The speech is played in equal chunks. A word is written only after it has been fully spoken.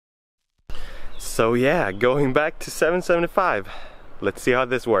So yeah, going back to 775. Let's see how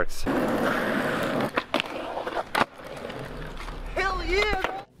this works. Hell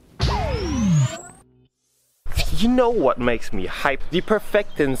yeah! You know what makes me hype? The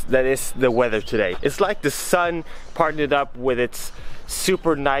perfectness that is the weather today. It's like the sun partnered up with its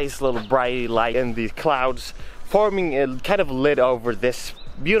super nice little bright light and the clouds forming a kind of lid over this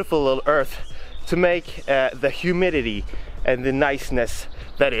beautiful little earth to make the humidity and the niceness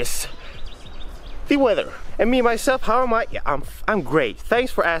that is the weather. And me myself, how am I? Yeah, I'm great.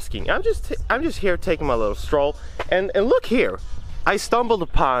 Thanks for asking. I'm just here taking my little stroll, and look here. I stumbled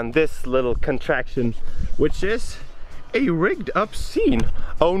upon this little contraction, which is a rigged up scene.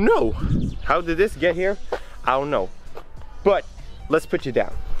 Oh no! How did this get here? I don't know. But let's put you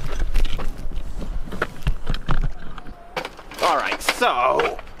down. All right,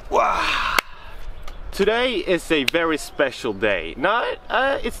 so wow. Today is a very special day.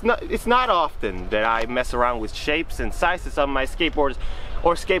 It's not often that I mess around with shapes and sizes on my skateboards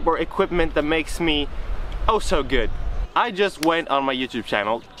or skateboard equipment that makes me oh so good. I just went on my YouTube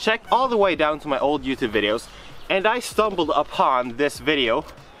channel, checked all the way down to my old YouTube videos, and I stumbled upon this video.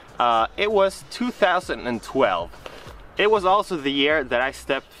 It was 2012. It was also the year that I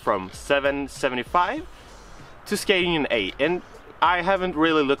stepped from 775 to skating in 8, and I haven't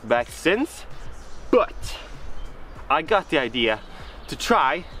really looked back since. But I got the idea to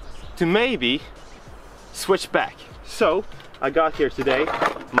try to maybe switch back. So I got here today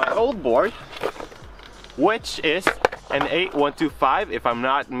my old board, which is an 8125 if I'm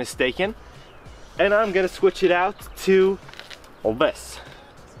not mistaken, and I'm gonna switch it out to all this,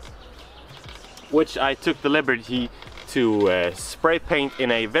 which I took the liberty to spray paint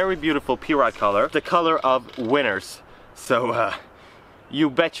in a very beautiful Pyrite color, the color of winners. So you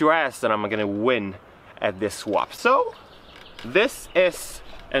bet your ass that I'm gonna win at this swap. So this is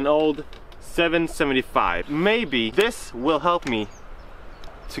an old 775. Maybe this will help me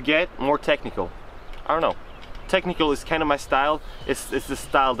to get more technical. I don't know. Technical is kind of my style. It's the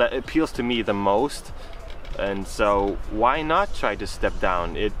style that appeals to me the most, and so why not try to step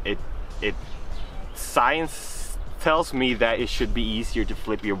down? Science tells me that it should be easier to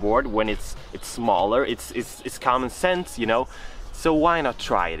flip your board when it's smaller. It's common sense, you know. So why not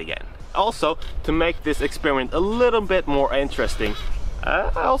try it again? Also, to make this experiment a little bit more interesting, I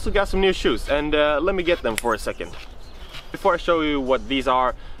also got some new shoes, and let me get them for a second. Before I show you what these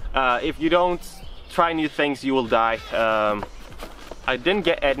are, if you don't try new things, you will die. I didn't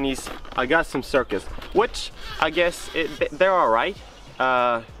get Edneys, I got some Circus, which I guess they're alright.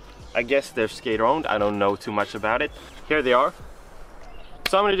 I guess they're skater owned, I don't know too much about it. Here they are.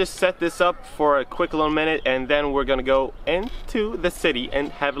 So I'm gonna just set this up for a quick little minute, and then we're gonna go into the city and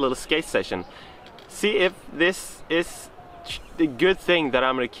have a little skate session. See if this is the good thing that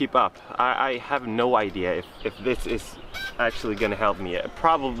I'm gonna keep up. I have no idea if this is actually gonna help me.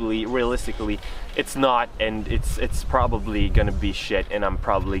 Probably, realistically, it's not, and it's probably gonna be shit, and I'm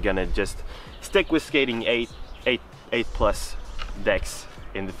probably gonna just stick with skating 8 plus decks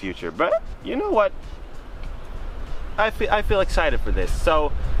in the future. But you know what? I feel excited for this,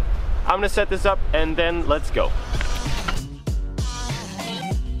 so I'm gonna set this up and then let's go.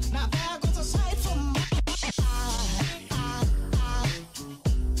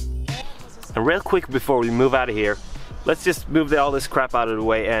 And real quick before we move out of here, let's just move all this crap out of the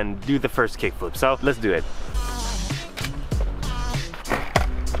way and do the first kickflip. So let's do it.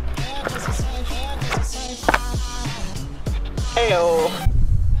 Heyo!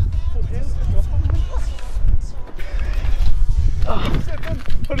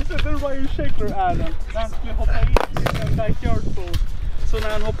 Har du sett hur bicyckle är den? När han skulle hoppa in i en backyard pool. Så när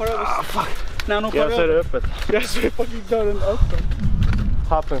han hoppar över... När han hoppar över... Jag ser det öppet. Jag ser fucking dörren öppen.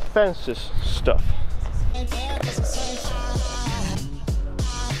 Hopping fences stuff.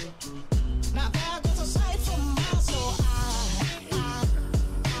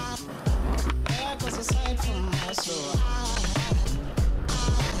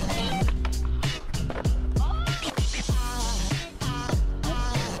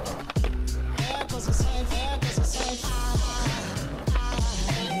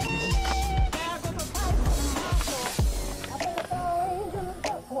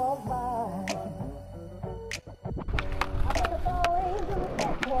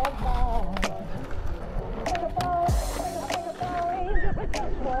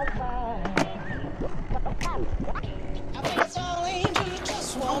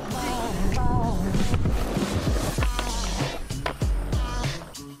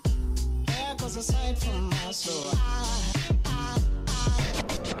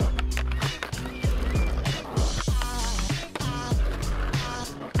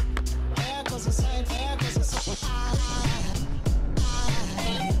 Cause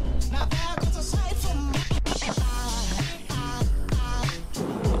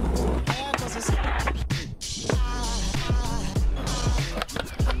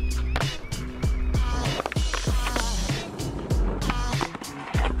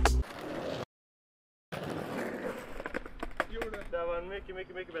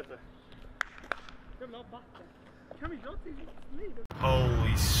mycket bättre. Jävla backen. Kan vi dra till livet?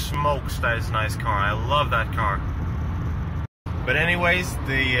 Holy smokes, that is a nice car. I love that car. But anyways,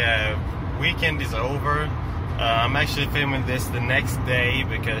 the weekend is over. I'm actually filming this the next day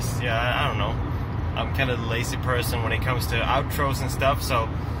because, yeah, I don't know. I'm kind of a lazy person when it comes to outros and stuff, so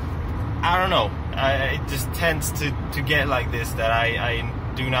I don't know. It just tends to get like this, that I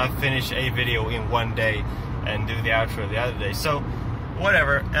do not finish a video in one day and do the outro the other day. So,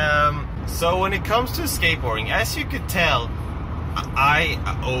 whatever. So when it comes to skateboarding, as you could tell,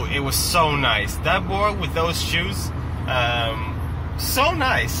 it was so nice. That board with those shoes, so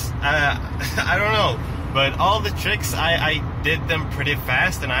nice. I don't know, but all the tricks, I did them pretty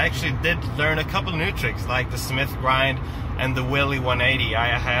fast, and I actually did learn a couple new tricks, like the Smith grind and the Willy 180.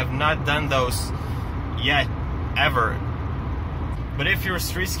 I have not done those yet, ever. But if you're a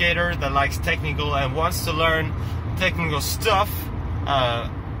street skater that likes technical and wants to learn technical stuff,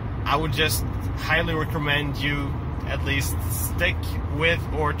 I would just highly recommend you at least stick with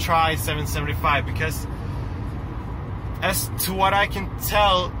or try 775, because as to what I can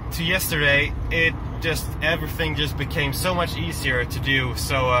tell to yesterday, everything just became so much easier to do.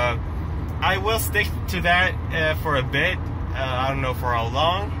 So I will stick to that for a bit. I don't know for how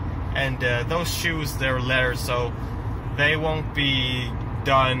long. And those shoes, they're leather, so they won't be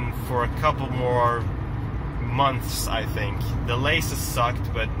done for a couple more months, I think. The laces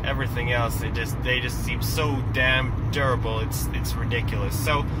sucked, but everything else, they just seem so damn durable. It's ridiculous.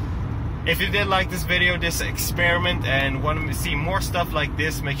 So if you did like this video, this experiment, and want to see more stuff like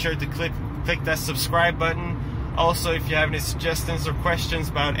this, make sure to click that subscribe button. Also, if you have any suggestions or questions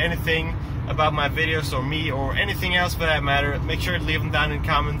about anything about my videos or me or anything else for that matter, make sure to leave them down in the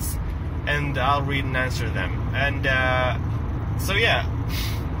comments and I'll read and answer them. And so yeah,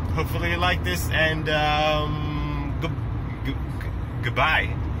 hopefully you like this, and goodbye.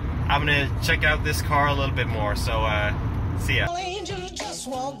 I'm gonna check out this car a little bit more, so see ya. Angels just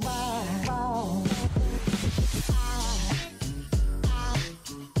walk by.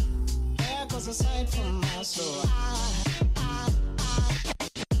 Yeah, 'cause a sight from my soul.